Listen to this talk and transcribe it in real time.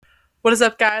What is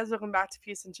up, guys? Welcome back to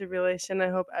Peace and Tribulation. I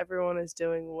hope everyone is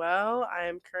doing well. I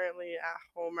am currently at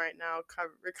home right now,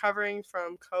 recovering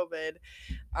from COVID.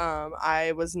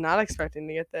 I was not expecting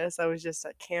to get this. I was just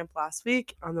at camp last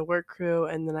week on the work crew,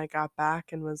 and then I got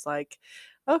back and was like,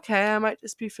 okay, I might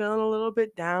just be feeling a little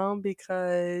bit down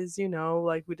because,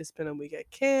 like we just spent a week at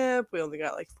camp. We only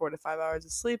got like 4 to 5 hours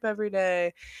of sleep every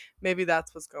day. Maybe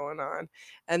that's what's going on.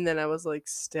 And then I was like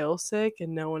still sick,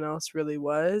 and no one else really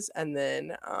was. And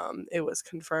then it was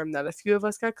confirmed that a few of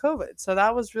us got COVID. So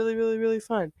that was really, really, really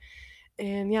fun.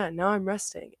 And yeah, now I'm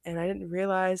resting. And I didn't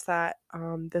realize that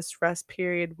this rest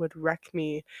period would wreck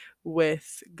me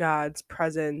with God's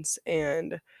presence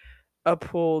and a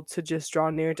pull to just draw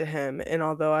near to Him. And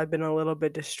although I've been a little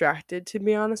bit distracted, to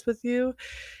be honest with you,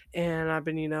 and I've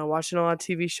been, watching a lot of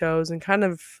TV shows and kind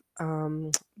of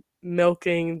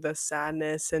milking the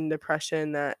sadness and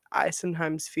depression that I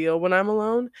sometimes feel when I'm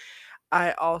alone,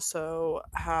 I also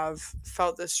have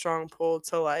felt this strong pull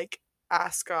to like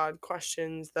ask God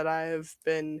questions that I have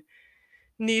been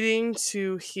needing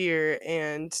to hear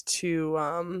and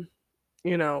to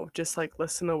just like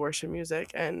listen to worship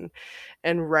music and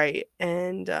write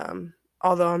and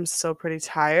although I'm still pretty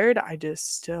tired, I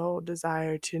just still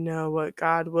desire to know what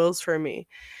God wills for me.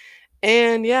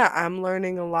 And yeah, I'm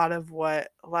learning a lot of what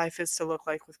life is to look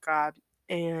like with God,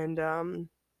 and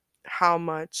how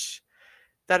much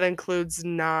that includes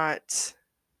not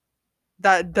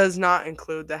that does not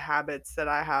include the habits that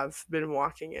I have been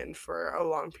walking in for a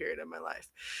long period of my life.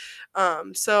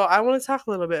 So I want to talk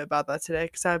a little bit about that today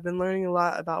because I've been learning a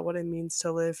lot about what it means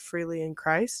to live freely in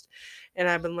Christ, and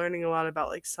I've been learning a lot about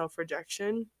like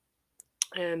self-rejection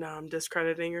and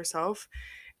discrediting yourself.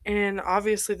 And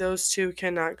obviously, those two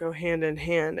cannot go hand in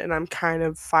hand, and I'm kind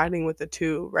of fighting with the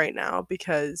two right now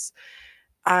because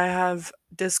I have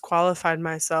disqualified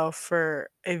myself for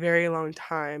a very long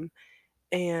time,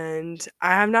 and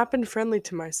I have not been friendly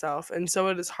to myself. And so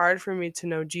it is hard for me to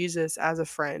know Jesus as a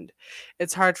friend.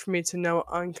 It's hard for me to know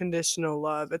unconditional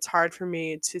love. It's hard for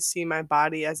me to see my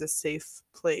body as a safe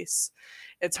place.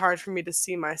 It's hard for me to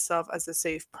see myself as a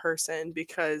safe person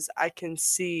because I can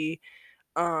see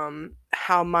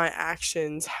how my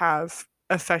actions have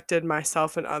affected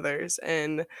myself and others.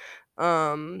 And,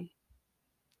 um,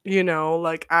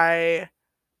 like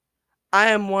I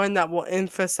am one that will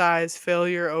emphasize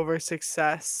failure over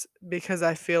success because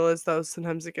I feel as though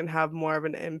sometimes it can have more of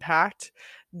an impact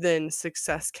than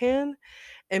success can.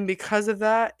 And because of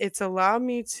that, it's allowed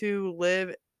me to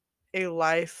live a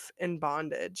life in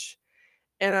bondage.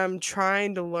 And I'm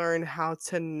trying to learn how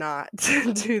to not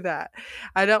do that.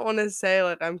 I don't want to say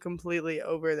like I'm completely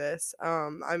over this.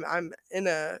 I'm in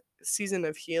a season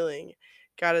of healing.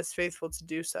 God is faithful to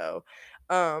do so.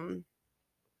 Um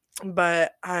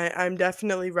but I'm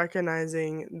definitely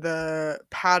recognizing the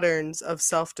patterns of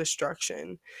self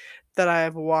destruction that I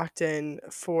have walked in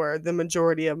for the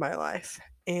majority of my life.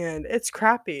 And it's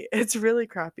crappy. It's really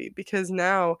crappy because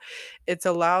now it's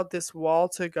allowed this wall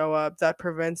to go up that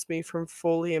prevents me from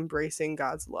fully embracing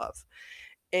God's love.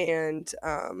 And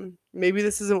maybe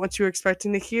this isn't what you were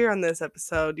expecting to hear on this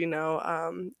episode.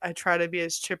 I try to be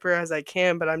as chipper as I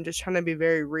can, but I'm just trying to be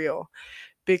very real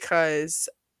because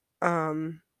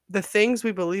um, the things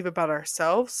we believe about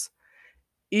ourselves,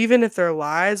 even if they're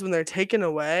lies, when they're taken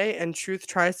away and truth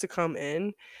tries to come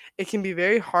in, it can be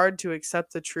very hard to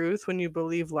accept the truth when you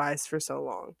believe lies for so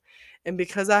long. And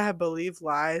because I have believed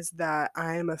lies that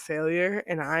I am a failure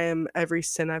and I am every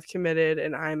sin I've committed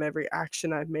and I am every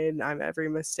action I've made and I'm every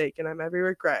mistake and I'm every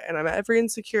regret and I'm every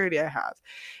insecurity I have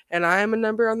and I am a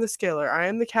number on the scale or I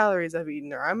am the calories I've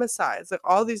eaten or I'm a size, like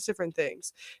all these different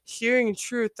things. Hearing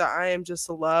truth that I am just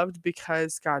loved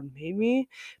because God made me,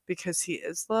 because He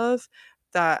is love,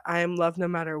 that I am loved no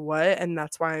matter what, and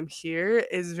that's why I'm here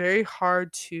is very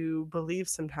hard to believe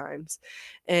sometimes.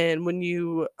 And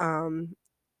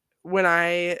when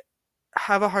I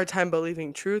have a hard time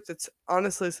believing truth, it's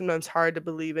honestly sometimes hard to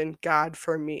believe in God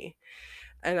for me.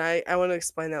 And I want to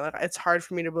explain that. Like it's hard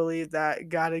for me to believe that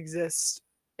God exists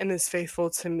and is faithful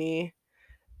to me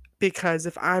because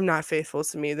if I'm not faithful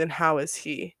to me, then how is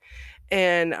He?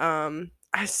 And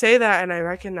I say that and I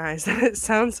recognize that it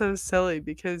sounds so silly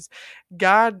because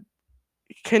God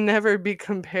can never be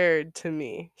compared to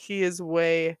me. He is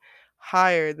way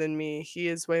higher than me. He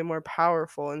is way more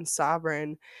powerful and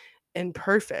sovereign and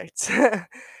perfect.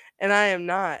 And I am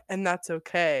not, and that's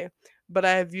okay. But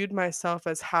I have viewed myself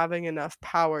as having enough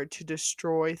power to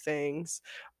destroy things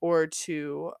or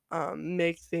to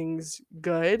make things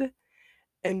good.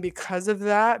 And because of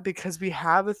that, because we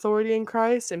have authority in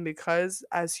Christ, and because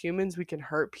as humans we can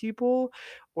hurt people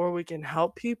or we can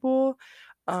help people,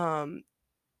 um,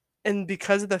 And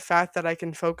because of the fact that I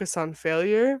can focus on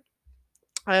failure,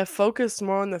 I have focused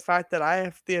more on the fact that I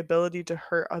have the ability to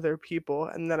hurt other people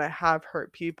and that I have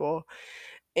hurt people.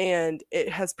 And it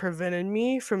has prevented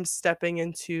me from stepping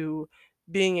into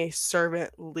being a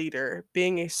servant leader,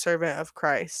 being a servant of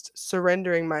Christ,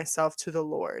 surrendering myself to the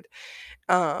Lord.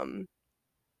 Um,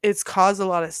 it's caused a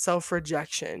lot of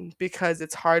self-rejection because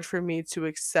it's hard for me to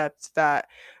accept that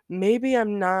maybe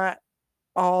I'm not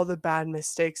all the bad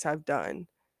mistakes I've done.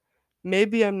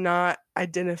 Maybe I'm not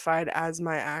identified as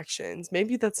my actions.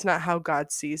 Maybe that's not how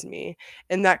God sees me.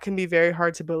 And that can be very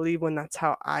hard to believe when that's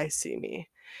how I see me.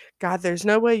 God, there's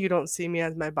no way you don't see me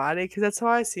as my body because that's how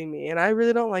I see me. And I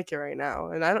really don't like it right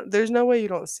now. And there's no way you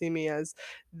don't see me as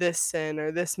this sin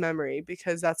or this memory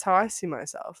because that's how I see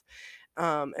myself.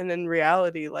 And in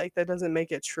reality, like that doesn't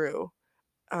make it true.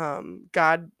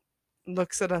 God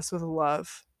looks at us with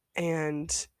love,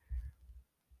 and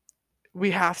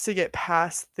we have to get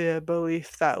past the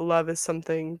belief that love is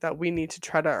something that we need to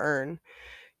try to earn.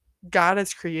 God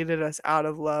has created us out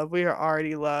of love. We are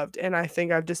already loved. And I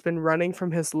think I've just been running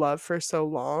from his love for so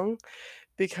long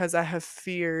because I have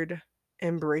feared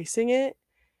embracing it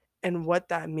and what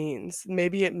that means.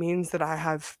 Maybe it means that I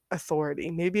have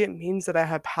authority. Maybe it means that I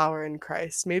have power in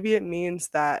Christ. Maybe it means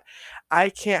that I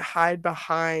can't hide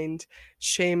behind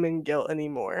shame and guilt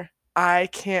anymore. I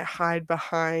can't hide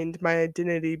behind my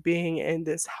identity being in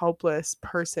this helpless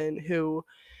person who,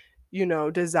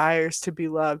 desires to be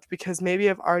loved because maybe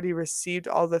I've already received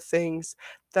all the things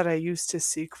that I used to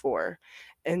seek for.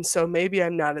 And so maybe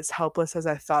I'm not as helpless as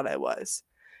I thought I was.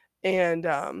 And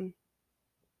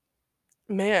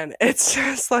man, it's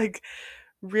just like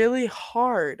really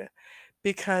hard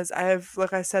because I've,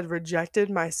 like I said, rejected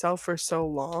myself for so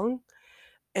long.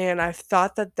 And I've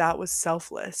thought that that was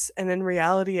selfless. And in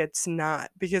reality, it's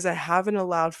not because I haven't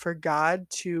allowed for God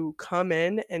to come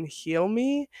in and heal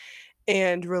me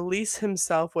and release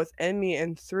himself within me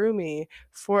and through me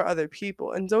for other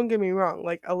people. And don't get me wrong,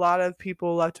 like a lot of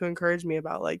people love to encourage me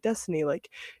about like Destiny, like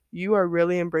you are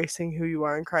really embracing who you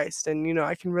are in Christ and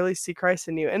I can really see Christ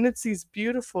in you. And it's these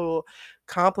beautiful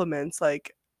compliments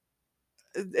like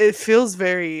it feels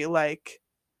very like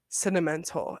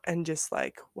sentimental and just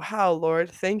like wow, Lord,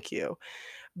 thank you.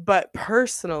 But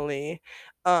personally,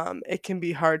 it can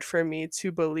be hard for me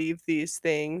to believe these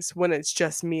things when it's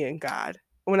just me and God.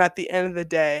 When at the end of the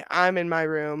day, I'm in my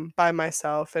room by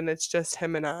myself and it's just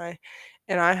him and I.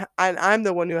 And I'm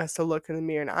the one who has to look in the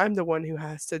mirror and I'm the one who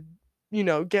has to,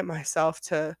 get myself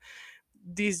to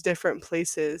these different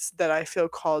places that I feel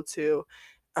called to.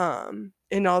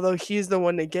 And although he's the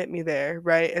one to get me there,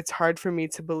 right? It's hard for me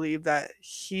to believe that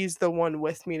he's the one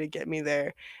with me to get me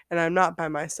there and I'm not by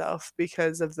myself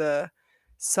because of the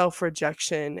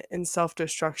self-rejection and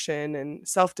self-destruction and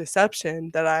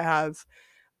self-deception that I have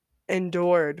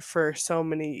endured for so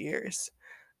many years.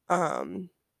 Um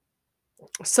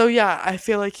so yeah, I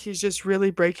feel like he's just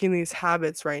really breaking these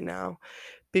habits right now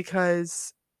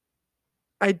because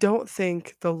I don't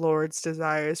think the Lord's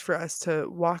desire is for us to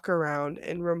walk around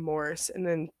in remorse and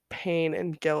in pain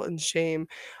and guilt and shame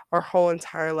our whole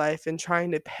entire life and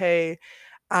trying to pay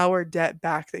our debt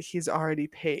back that He's already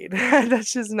paid.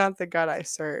 That's just not the God I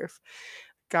serve.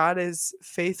 God is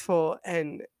faithful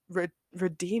and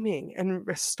redeeming and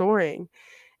restoring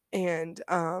and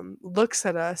looks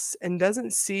at us and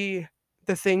doesn't see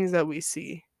the things that we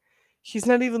see. He's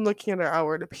not even looking at our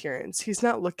outward appearance. He's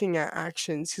not looking at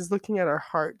actions. He's looking at our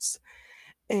hearts.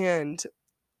 And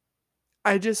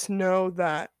I just know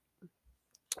that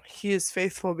he is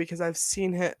faithful because I've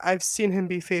seen him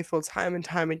be faithful time and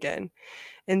time again.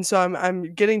 And so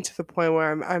I'm getting to the point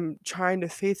where I'm trying to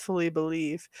faithfully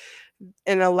believe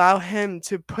and allow him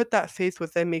to put that faith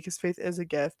within me because faith is a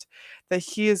gift that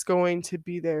he is going to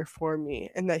be there for me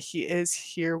and that he is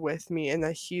here with me and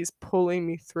that he's pulling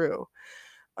me through.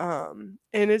 And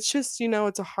it's just,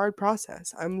 it's a hard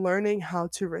process. I'm learning how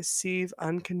to receive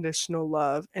unconditional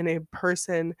love in a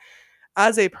person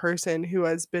as a person who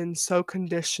has been so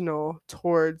conditional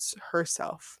towards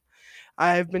herself.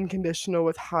 I've been conditional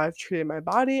with how I've treated my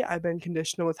body. I've been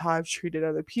conditional with how I've treated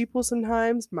other people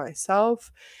sometimes,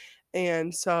 myself.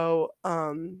 And so,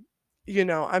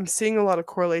 I'm seeing a lot of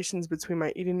correlations between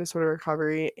my eating disorder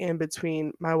recovery and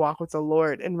between my walk with the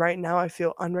Lord. And right now, I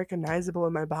feel unrecognizable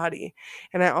in my body.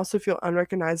 And I also feel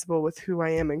unrecognizable with who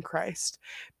I am in Christ.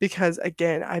 Because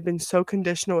again, I've been so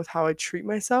conditional with how I treat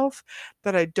myself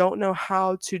that I don't know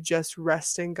how to just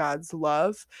rest in God's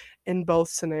love in both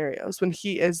scenarios when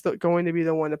He is going to be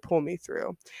the one to pull me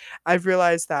through. I've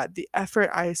realized that the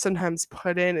effort I sometimes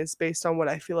put in is based on what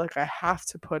I feel like I have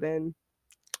to put in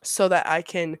so that I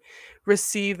can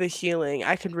receive the healing.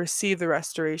 I can receive the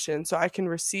restoration. So I can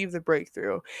receive the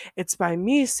breakthrough. It's by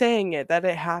me saying it that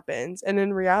it happens. And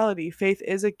in reality, faith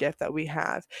is a gift that we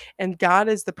have. And God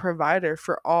is the provider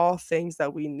for all things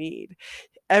that we need.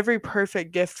 Every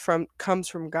perfect gift from comes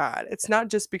from God. It's not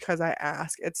just because I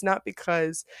ask. It's not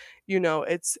because,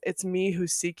 it's me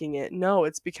who's seeking it. No,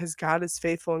 it's because God is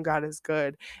faithful and God is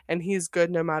good, and he's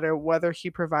good no matter whether he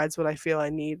provides what I feel I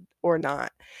need or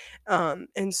not.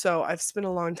 And so I've spent a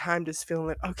long time just feeling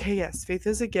like, okay, yes, faith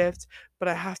is a gift, but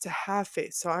I have to have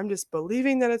faith. So I'm just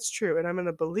believing that it's true, and I'm going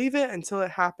to believe it until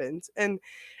it happens. And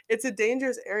it's a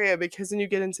dangerous area because then you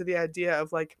get into the idea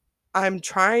of like, I'm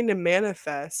trying to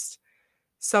manifest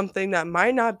something that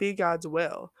might not be God's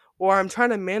will, or I'm trying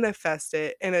to manifest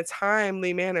it in a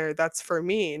timely manner that's for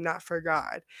me, not for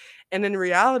God. And in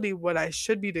reality, what I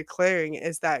should be declaring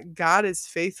is that God is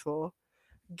faithful,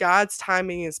 God's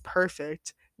timing is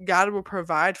perfect, God will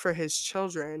provide for his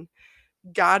children,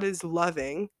 God is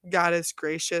loving, God is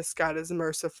gracious, God is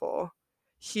merciful.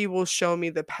 He will show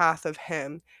me the path of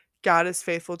him. God is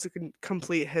faithful to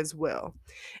complete his will.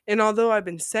 And although I've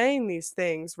been saying these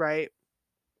things, right,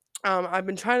 I've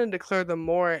been trying to declare them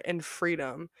more in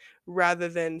freedom rather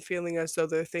than feeling as though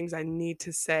they're things I need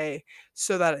to say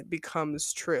so that it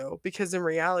becomes true. Because in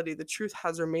reality, the truth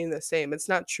has remained the same. It's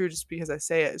not true just because I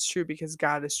say it, it's true because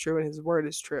God is true and his word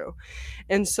is true.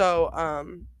 And so,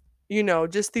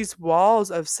 just these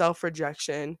walls of self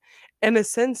rejection, in a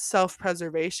sense, self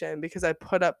preservation, because I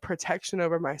put up protection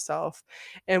over myself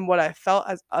and what I felt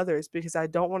as others because I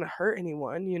don't want to hurt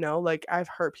anyone. Like I've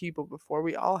hurt people before.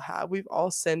 We all have. We've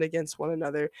all sinned against one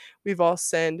another. We've all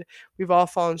sinned. We've all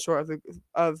fallen short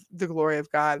of the glory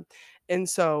of God. And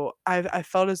so I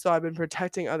felt as though I've been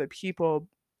protecting other people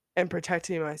and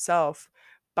protecting myself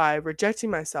by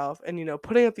rejecting myself and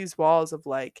putting up these walls of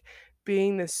like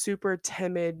being this super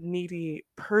timid, needy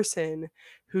person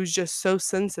who's just so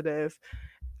sensitive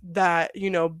that,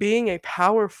 being a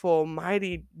powerful,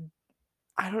 mighty,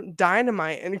 I don't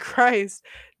dynamite in Christ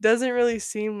doesn't really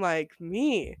seem like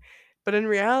me. But in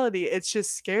reality, it's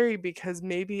just scary because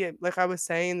maybe like I was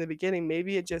saying in the beginning,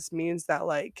 maybe it just means that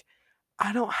like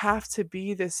I don't have to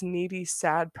be this needy,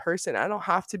 sad person. I don't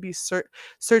have to be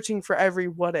searching for every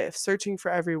what if, searching for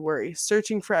every worry,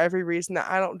 searching for every reason that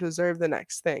I don't deserve the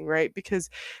next thing, right? Because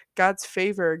God's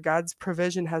favor, God's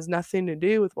provision has nothing to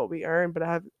do with what we earn,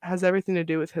 but has everything to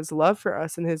do with his love for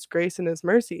us and his grace and his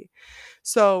mercy.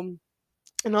 So,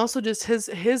 and also just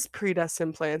his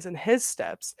predestined plans and his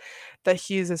steps that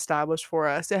he's established for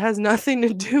us. It has nothing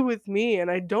to do with me, and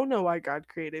I don't know why God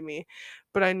created me,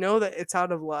 but I know that it's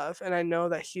out of love, and I know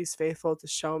that he's faithful to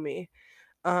show me.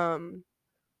 Um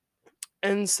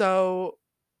and so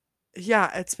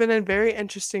yeah, it's been a very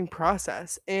interesting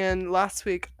process. And last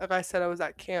week, like I said, I was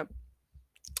at camp,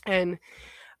 and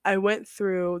I went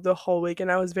through the whole week,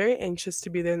 and I was very anxious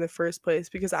to be there in the first place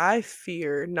because I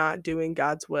fear not doing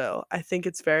God's will. I think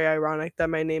it's very ironic that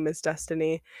my name is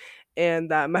Destiny and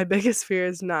that my biggest fear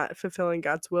is not fulfilling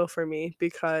God's will for me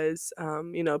because,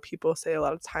 people say a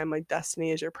lot of time like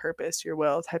destiny is your purpose, your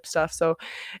will type stuff. So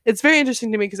it's very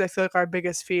interesting to me because I feel like our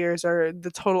biggest fears are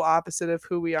the total opposite of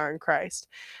who we are in Christ.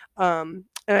 And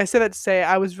I say that to say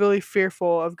I was really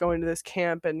fearful of going to this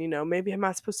camp and, maybe I'm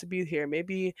not supposed to be here.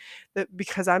 Maybe that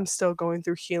because I'm still going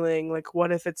through healing, like,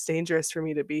 what if it's dangerous for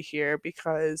me to be here?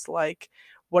 Because, like,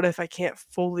 what if I can't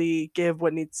fully give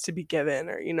what needs to be given?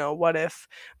 Or, what if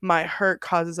my hurt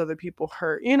causes other people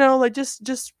hurt, like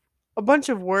just a bunch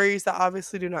of worries that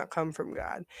obviously do not come from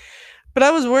God. But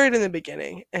I was worried in the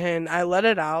beginning and I let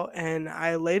it out and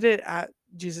I laid it at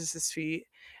Jesus's feet.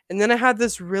 And then I had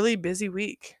this really busy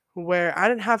week where I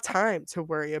didn't have time to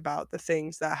worry about the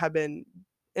things that have been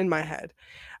in my head.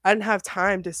 I didn't have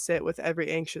time to sit with every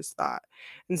anxious thought.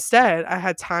 Instead, I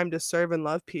had time to serve and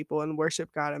love people and worship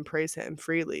God and praise him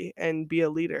freely and be a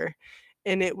leader.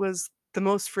 And it was the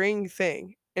most freeing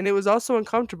thing. And it was also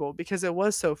uncomfortable because it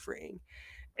was so freeing.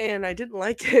 And I didn't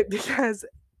like it because,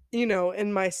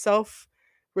 in my self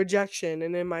rejection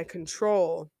and in my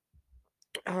control,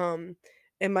 um,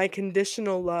 and my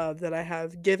conditional love that I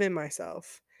have given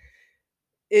myself,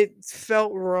 it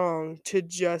felt wrong to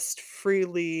just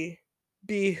freely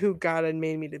be who God had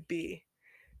made me to be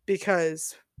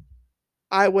because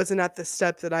I wasn't at the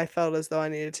step that I felt as though I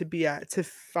needed to be at to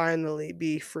finally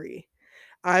be free.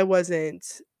 I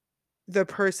wasn't the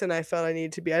person I felt I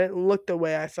needed to be. I didn't look the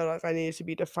way I felt like I needed to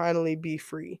be to finally be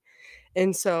free.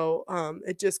 And so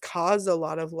it just caused a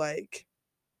lot of like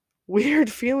weird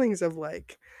feelings of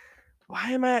like,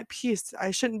 why am I at peace?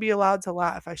 I shouldn't be allowed to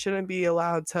laugh. I shouldn't be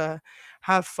allowed to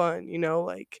have fun,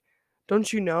 like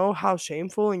Don't you know how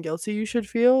shameful and guilty you should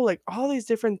feel?" Like, all these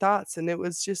different thoughts, and it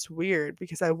was just weird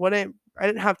because I didn't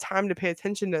have time to pay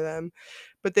attention to them,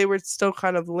 but they would still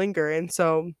kind of linger. And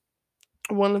so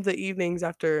one of the evenings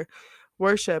after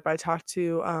worship, I talked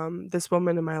to this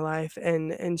woman in my life,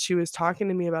 and she was talking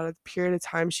to me about a period of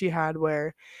time she had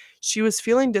where she was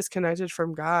feeling disconnected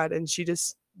from God, and she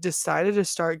just decided to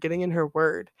start getting in her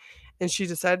word, and she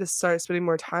decided to start spending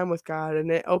more time with God,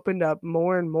 and it opened up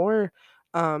more and more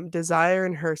desire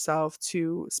in herself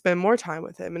to spend more time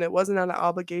with him. And it wasn't out of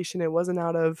obligation, it wasn't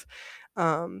out of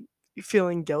um,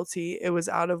 feeling guilty, it was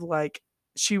out of like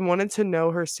she wanted to know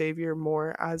her savior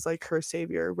more as like her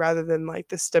savior rather than like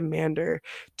this demander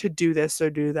to do this or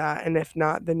do that, and if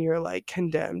not then you're like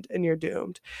condemned and you're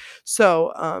doomed.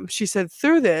 So she said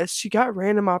through this she got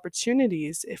random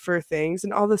opportunities for things,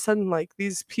 and all of a sudden like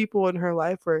these people in her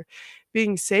life were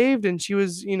being saved, and she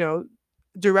was,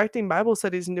 directing Bible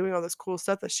studies and doing all this cool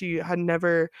stuff that she had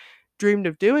never dreamed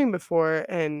of doing before.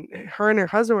 And her and her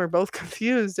husband were both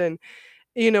confused, and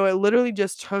it literally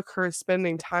just took her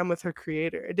spending time with her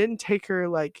creator. It didn't take her,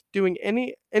 like, doing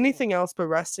anything else but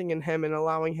resting in him and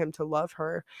allowing him to love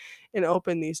her and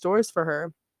open these doors for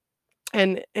her.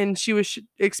 And she was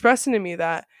expressing to me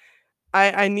that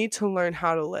I need to learn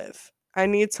how to live. I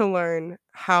need to learn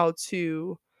how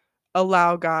to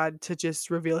allow God to just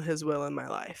reveal his will in my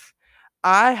life.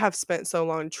 I have spent so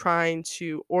long trying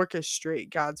to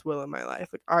orchestrate God's will in my life.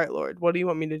 Like, all right, Lord, what do you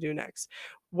want me to do next?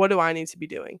 What do I need to be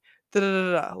doing? Da, da,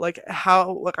 da, da. Like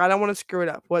how like I don't want to screw it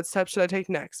up. What steps should I take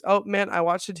next? Oh man, I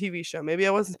watched a TV show. Maybe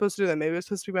I wasn't supposed to do that. Maybe it was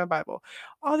supposed to be my Bible.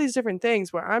 All these different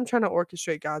things where I'm trying to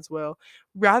orchestrate God's will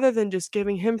rather than just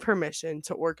giving him permission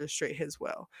to orchestrate his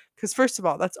will. Because first of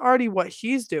all, that's already what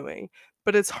he's doing,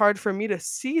 but it's hard for me to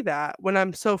see that when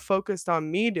I'm so focused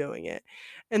on me doing it.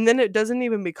 And then it doesn't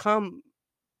even become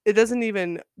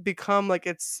like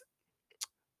it's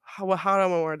how do I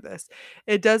wanna word this?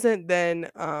 It doesn't then,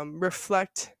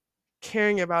 reflect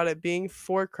caring about it being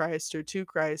for Christ or to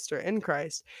Christ or in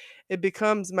Christ. It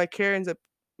becomes my care ends up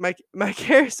my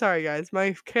care sorry guys,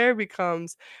 my care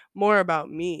becomes more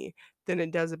about me than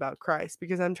it does about Christ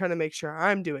because I'm trying to make sure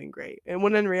I'm doing great. And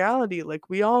when in reality, like,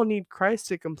 we all need Christ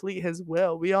to complete his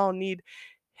will. We all need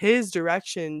his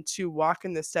direction to walk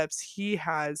in the steps he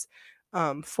has,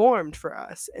 formed for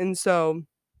us. And so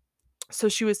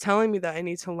she was telling me that I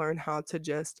need to learn how to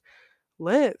just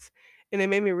live. And it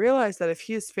made me realize that if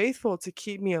he is faithful to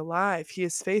keep me alive, he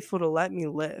is faithful to let me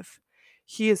live.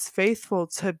 He is faithful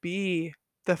to be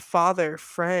the father,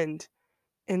 friend,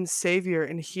 and savior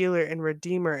and healer and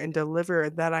redeemer and deliverer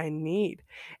that I need.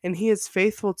 And he is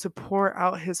faithful to pour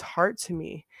out his heart to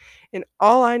me. And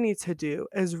all I need to do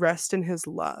is rest in his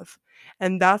love.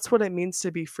 And that's what it means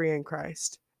to be free in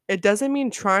Christ. It doesn't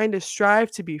mean trying to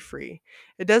strive to be free.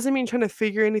 It doesn't mean trying to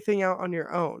figure anything out on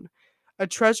your own. A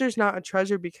treasure is not a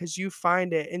treasure because you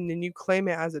find it and then you claim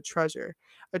it as a treasure.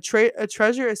 A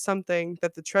treasure is something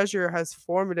that the treasurer has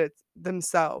formed it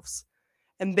themselves,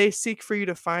 and they seek for you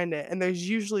to find it, and there's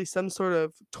usually some sort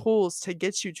of tools to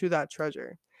get you to that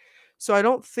treasure. So I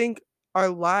don't think our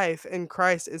life in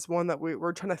Christ is one that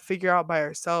we're trying to figure out by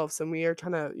ourselves, and we are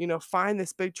trying to, find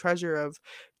this big treasure of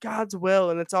God's will,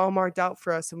 and it's all marked out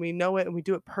for us and we know it and we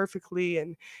do it perfectly,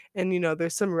 and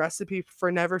there's some recipe for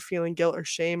never feeling guilt or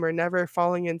shame or never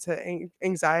falling into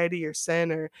anxiety or sin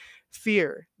or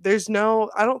fear. I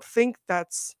don't think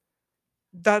that's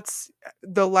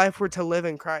the life we're to live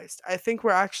in Christ. I think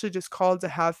we're actually just called to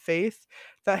have faith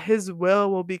that his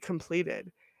will be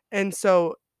completed. And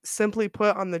so, simply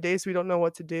put, on the days we don't know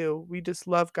what to do, we just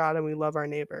love God and we love our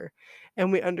neighbor.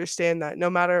 And we understand that no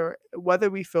matter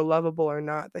whether we feel lovable or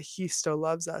not, that he still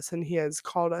loves us and he has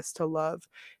called us to love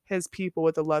his people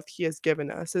with the love he has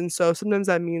given us. And so sometimes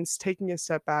that means taking a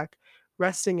step back,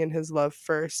 resting in his love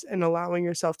first, and allowing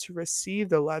yourself to receive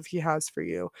the love he has for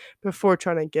you before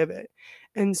trying to give it.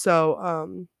 And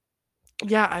so,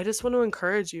 yeah, I just want to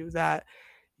encourage you that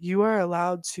you are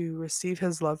allowed to receive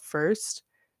his love first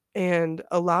and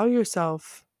allow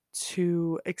yourself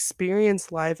to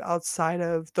experience life outside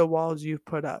of the walls you've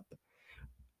put up.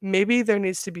 Maybe there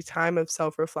needs to be time of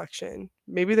self-reflection.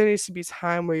 Maybe there needs to be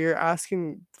time where you're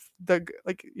asking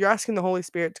the Holy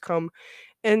Spirit to come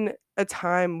in a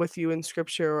time with you in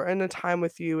scripture or in a time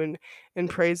with you in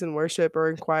praise and worship or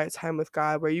in quiet time with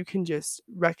God where you can just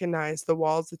recognize the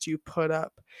walls that you put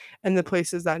up and the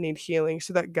places that need healing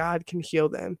so that God can heal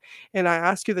them. And I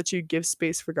ask you that you give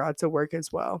space for God to work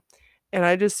as well. And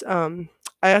I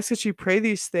ask that you pray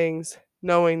these things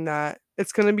knowing that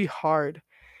it's going to be hard.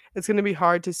 It's going to be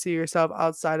hard to see yourself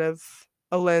outside of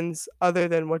a lens other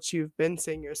than what you've been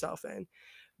seeing yourself in.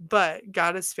 But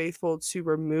God is faithful to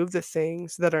remove the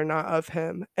things that are not of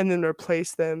him and then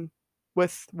replace them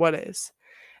with what is.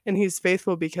 And he's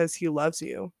faithful because he loves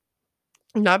you,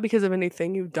 not because of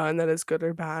anything you've done that is good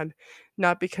or bad,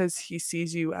 not because he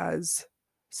sees you as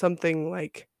something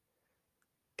like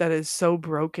that is so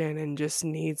broken and just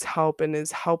needs help and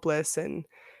is helpless and,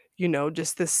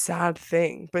 just this sad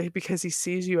thing, but because he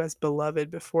sees you as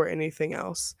beloved before anything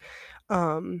else.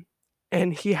 Um,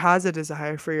 and he has a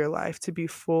desire for your life to be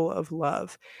full of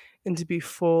love and to be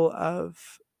full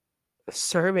of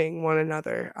serving one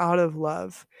another out of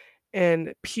love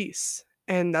and peace.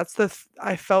 And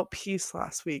I felt peace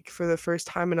last week for the first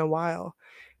time in a while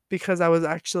because I was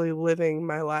actually living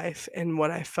my life in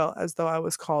what I felt as though I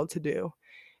was called to do.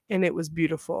 And it was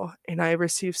beautiful. And I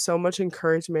received so much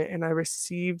encouragement and I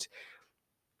received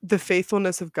the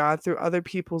faithfulness of God through other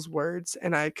people's words,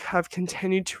 and I have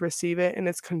continued to receive it, and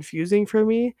it's confusing for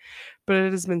me, but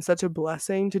it has been such a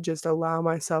blessing to just allow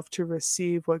myself to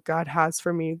receive what God has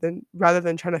for me than rather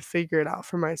than trying to figure it out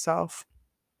for myself.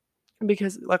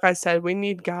 Because like I said, we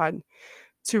need God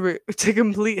to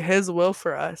complete his will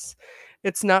for us.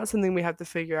 It's not something we have to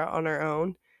figure out on our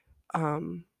own.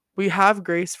 Um, we have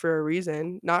grace for a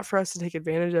reason, not for us to take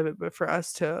advantage of it, but for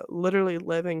us to literally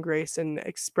live in grace and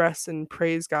express and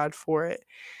praise God for it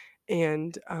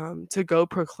and to go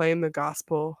proclaim the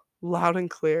gospel loud and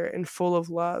clear and full of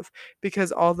love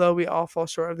because although we all fall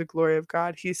short of the glory of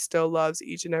God, he still loves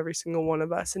each and every single one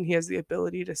of us and he has the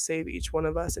ability to save each one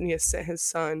of us and he has sent his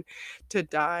son to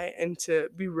die and to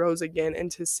be rose again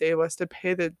and to save us, to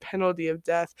pay the penalty of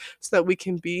death so that we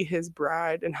can be his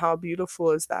bride. And how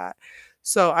beautiful is that?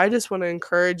 So I just want to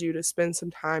encourage you to spend some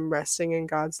time resting in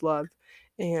God's love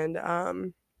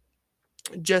and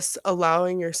just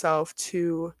allowing yourself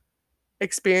to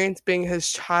experience being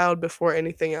his child before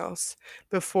anything else,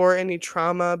 before any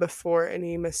trauma, before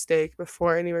any mistake,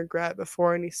 before any regret,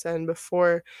 before any sin,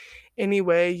 before any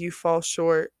way you fall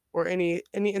short or any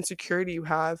insecurity you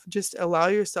have. Just allow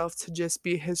yourself to just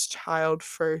be his child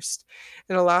first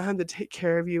and allow him to take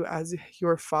care of you as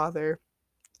your father.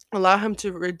 Allow him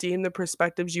to redeem the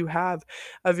perspectives you have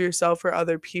of yourself or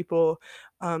other people,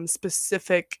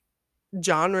 specific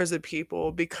genres of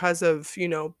people because of,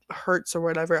 hurts or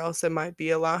whatever else it might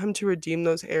be. Allow him to redeem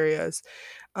those areas.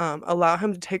 Allow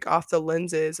him to take off the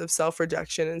lenses of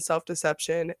self-rejection and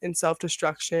self-deception and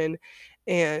self-destruction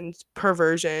and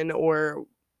perversion or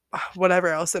whatever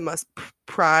else it must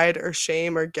pride or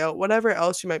shame or guilt, whatever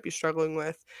else you might be struggling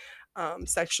with,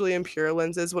 sexually impure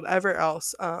lenses, whatever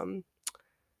else,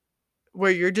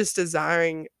 where you're just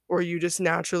desiring or you just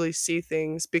naturally see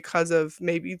things because of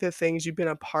maybe the things you've been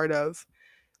a part of.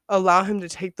 Allow him to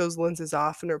take those lenses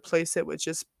off and replace it with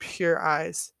just pure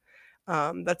eyes.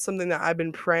 That's something that I've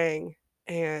been praying,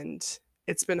 and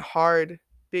it's been hard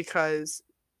because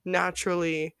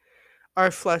naturally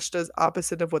our flesh does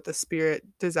opposite of what the spirit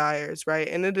desires, right?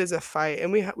 And it is a fight,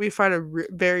 and we fight a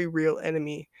very real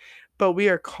enemy, but we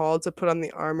are called to put on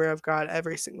the armor of God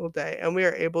every single day, and we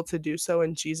are able to do so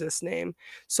in Jesus' name.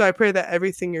 So I pray that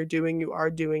everything you're doing, you are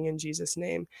doing in Jesus'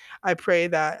 name. I pray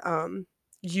that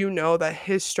you know that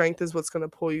his strength is what's going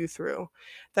to pull you through,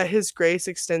 that his grace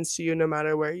extends to you no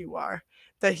matter where you are,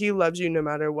 that he loves you no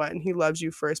matter what, and he loves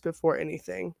you first before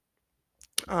anything.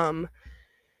 Um,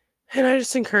 and I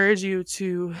just encourage you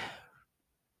to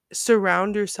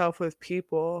surround yourself with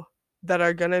people that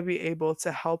are going to be able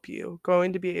to help you,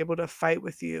 going to be able to fight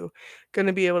with you, going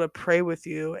to be able to pray with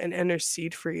you and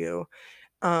intercede for you.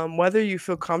 Whether you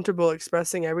feel comfortable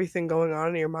expressing everything going on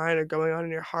in your mind or going on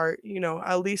in your heart,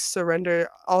 at least surrender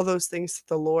all those things to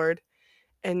the Lord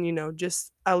and,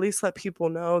 just at least let people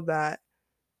know that,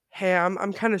 hey,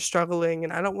 I'm kind of struggling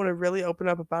and I don't want to really open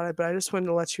up about it, but I just wanted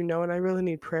to let you know and I really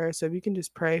need prayer. So if you can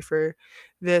just pray for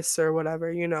this or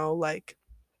whatever, like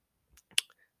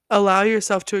allow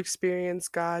yourself to experience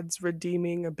God's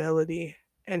redeeming ability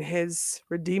and his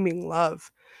redeeming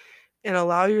love and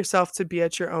allow yourself to be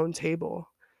at your own table.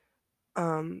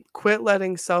 Quit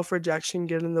letting self-rejection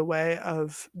get in the way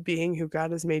of being who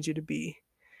God has made you to be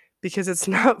because it's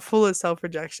not full of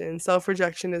self-rejection.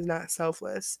 Self-rejection is not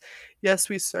selfless. Yes,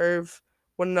 we serve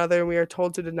one another and we are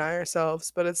told to deny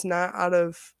ourselves, but it's not out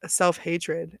of a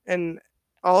self-hatred. And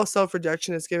all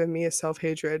self-rejection has given me a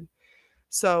self-hatred.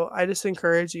 So I just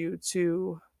encourage you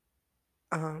to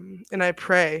and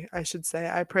I should say,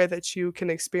 I pray that you can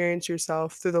experience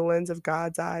yourself through the lens of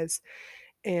God's eyes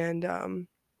and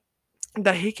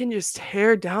that He can just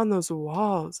tear down those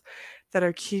walls that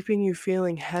are keeping you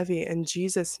feeling heavy in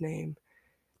Jesus' name.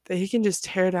 That He can just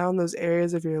tear down those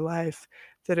areas of your life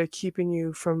that are keeping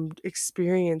you from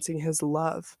experiencing His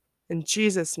love in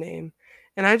Jesus' name.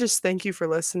 And I just thank you for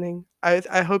listening.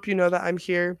 I hope you know that I'm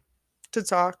here to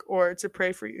talk or to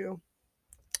pray for you.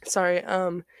 Sorry,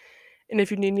 and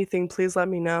if you need anything, please let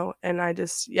me know, and I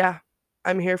just yeah,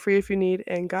 I'm here for you if you need,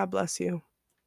 and God bless you.